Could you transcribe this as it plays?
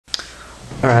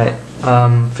Alright,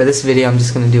 for this video I'm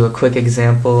just going to do a quick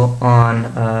example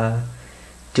on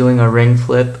doing a ring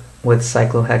flip with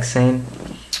cyclohexane.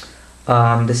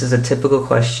 This is a typical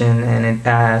question and it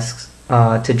asks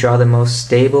to draw the most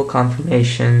stable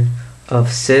conformation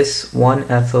of cis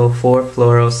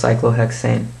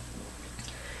 1-ethyl-4-fluorocyclohexane.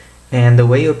 And the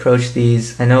way you approach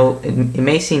these, I know it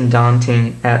may seem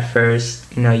daunting at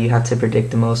first, you have to predict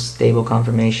the most stable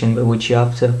conformation, but what you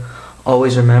have to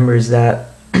always remember is that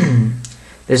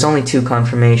there's only two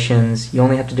conformations. You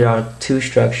only have to draw two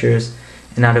structures,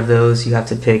 and out of those you have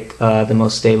to pick the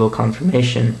most stable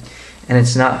conformation, and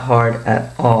it's not hard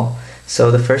at all. So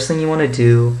the first thing you want to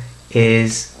do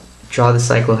is draw the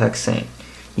cyclohexane.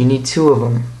 You need two of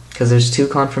them because there's two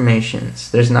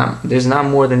conformations. There's not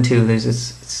more than two.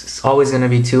 It's always going to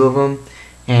be two of them,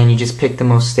 and you just pick the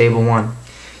most stable one.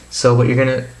 So what you're going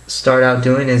to start out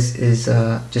doing is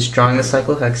just drawing the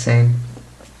cyclohexane,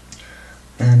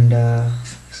 and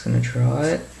just going to draw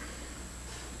it.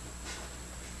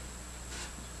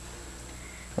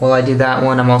 While I do that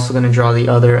one, I'm also going to draw the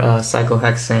other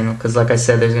cyclohexane, because like I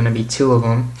said, there's going to be two of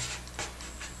them.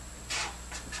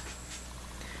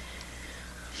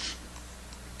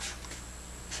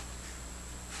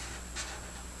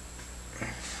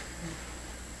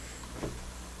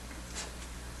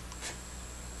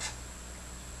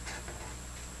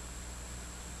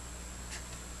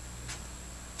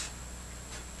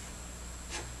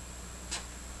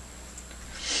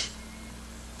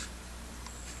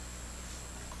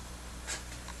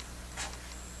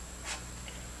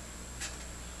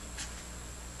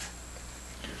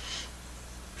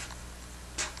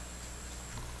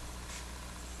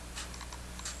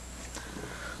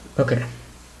 Okay.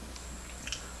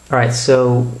 Alright,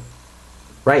 so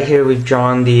right here we've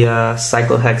drawn the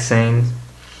cyclohexane,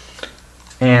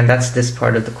 and that's this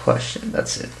part of the question.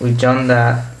 That's it. We've done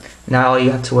that. Now all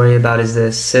you have to worry about is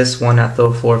this cis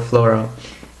 1-ethyl-4-fluoro.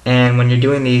 And when you're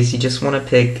doing these, you just want to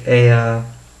pick a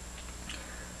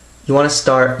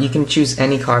you can choose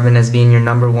any carbon as being your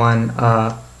number one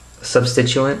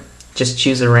substituent. Just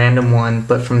choose a random one,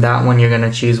 but from that one you're going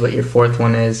to choose what your fourth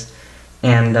one is.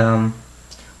 And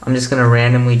I'm just going to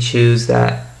randomly choose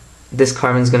that this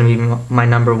carbon is going to be my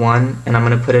number one, and I'm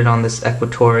going to put it on this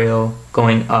equatorial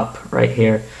going up right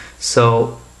here.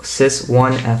 So cis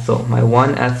 1-ethyl, my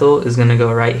 1-ethyl is going to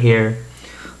go right here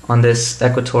on this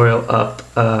equatorial up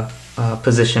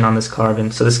position on this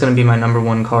carbon. So this is going to be my number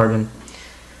one carbon.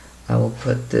 I will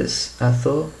put this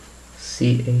ethyl,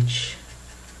 CH2C.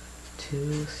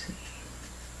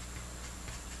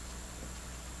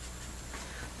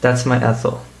 That's my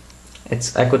ethyl.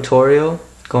 It's equatorial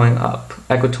going up,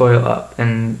 equatorial up,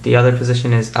 and the other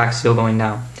position is axial going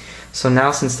down. So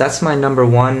now, since that's my number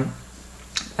one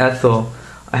ethyl,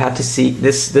 I have to see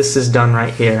this is done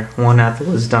right here.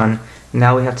 1-ethyl is done.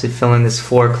 Now we have to fill in this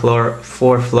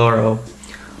 4-fluoro.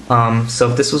 So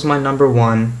if this was my number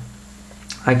one,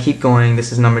 I keep going.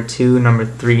 This is number two, number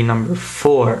three, number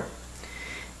four,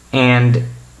 and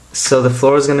so the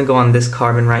fluoro is going to go on this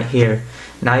carbon right here.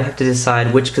 Now you have to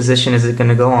decide which position is it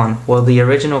going to go on. Well, the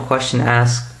original question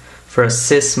asked for a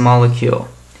cis molecule,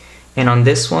 and on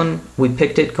this one we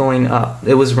picked it going up.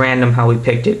 It was random how we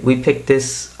picked it. I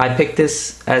picked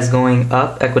this as going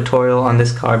up, equatorial on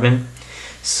this carbon.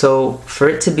 So for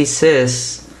it to be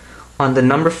cis, on the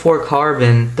number 4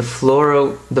 carbon, the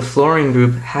fluorine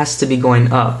group has to be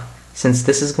going up. Since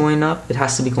this is going up, it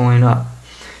has to be going up.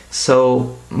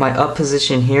 So my up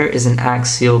position here is an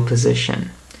axial position.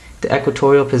 The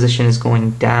equatorial position is going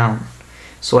down.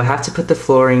 So I have to put the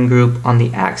fluorine group on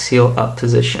the axial up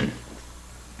position.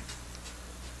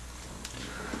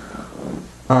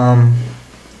 And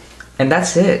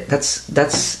that's it. That's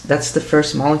the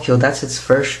first molecule. That's its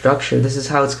first structure. This is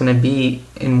how it's going to be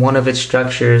in one of its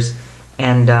structures.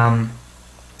 And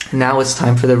now it's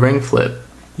time for the ring flip.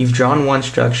 You've drawn one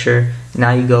structure.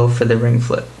 Now you go for the ring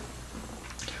flip.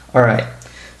 Alright,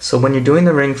 so when you're doing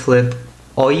the ring flip,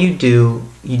 all you do,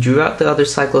 you drew out the other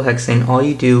cyclohexane, all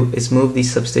you do is move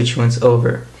these substituents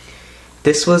over.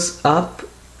 This was up,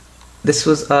 it's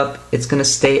going to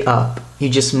stay up. You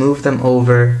just move them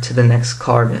over to the next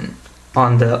carbon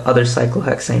on the other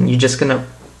cyclohexane. You're just going to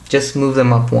move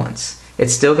them up once.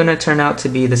 It's still going to turn out to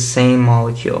be the same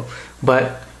molecule,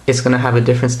 but it's going to have a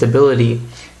different stability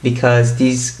because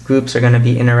these groups are going to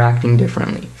be interacting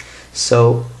differently.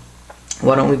 So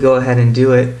why don't we go ahead and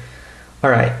do it?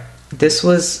 Alright, this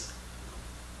was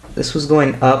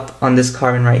going up on this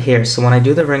carbon right here. So when I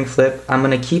do the ring flip, I'm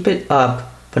going to keep it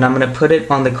up, but I'm going to put it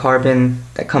on the carbon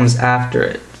that comes after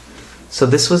it. So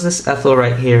this was this ethyl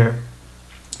right here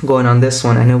going on this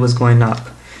one, and it was going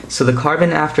up. So the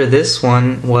carbon after this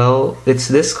one, well, it's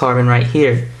this carbon right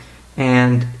here.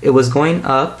 And it was going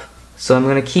up, so I'm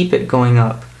going to keep it going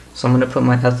up. So I'm going to put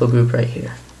my ethyl group right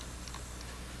here.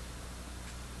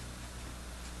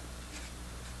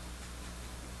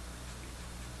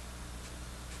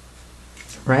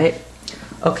 Right?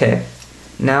 Okay,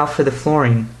 now for the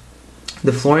fluorine.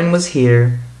 The fluorine was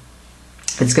here.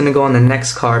 It's going to go on the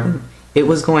next carbon. It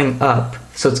was going up,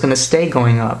 so it's going to stay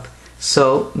going up.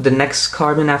 So the next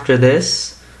carbon after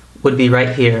this would be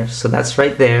right here. So that's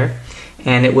right there.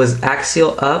 And it was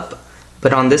axial up,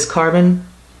 but on this carbon,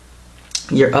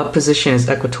 your up position is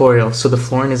equatorial. So the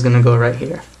fluorine is going to go right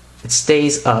here. It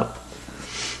stays up.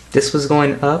 This was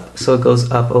going up, so it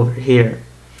goes up over here.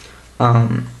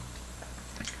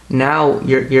 Now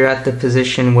you're at the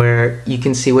position where you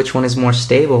can see which one is more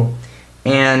stable.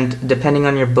 And depending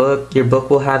on your book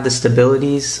will have the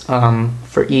stabilities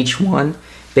for each one.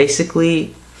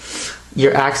 Basically,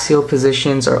 your axial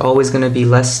positions are always going to be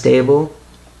less stable.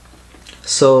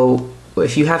 So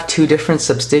if you have two different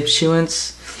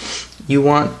substituents, you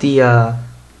want the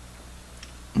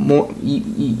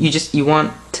you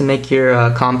want to make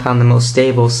your compound the most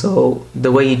stable. So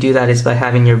the way you do that is by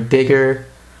having your bigger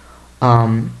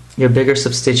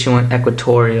substituent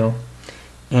equatorial.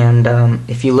 And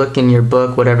if you look in your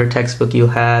book, whatever textbook you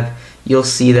have, you'll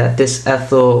see that this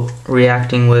ethyl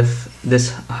reacting with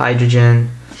this hydrogen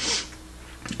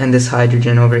and this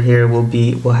hydrogen over here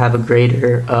will have a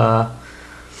greater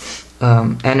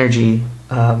energy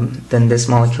than this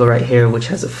molecule right here, which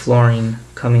has a fluorine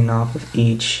coming off of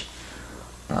each,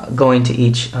 going to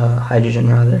each hydrogen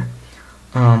rather.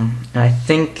 And I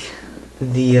think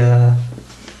the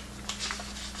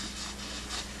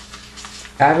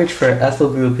average for an ethyl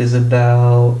group is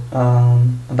about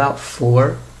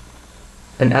 4.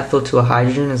 An ethyl to a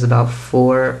hydrogen is about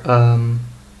 4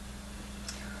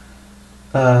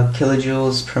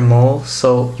 kilojoules per mole.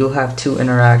 So you'll have two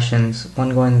interactions,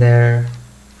 one going there,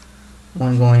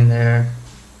 one going there.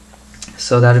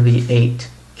 So that'll be 8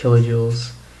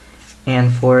 kilojoules.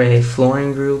 And for a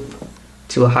fluorine group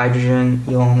to a hydrogen,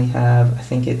 you'll only have, I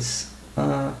think it's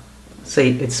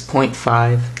say it's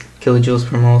 0.5 kilojoules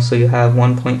per mole. So you have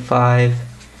 1.5,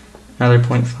 another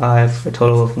 0.5 for a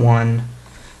total of 1.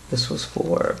 This was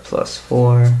 4 plus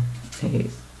 4, 8.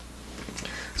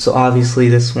 So obviously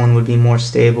this one would be more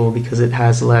stable because it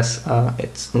has less,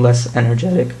 it's less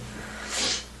energetic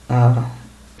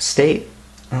state.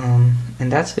 And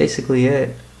that's basically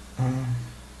it.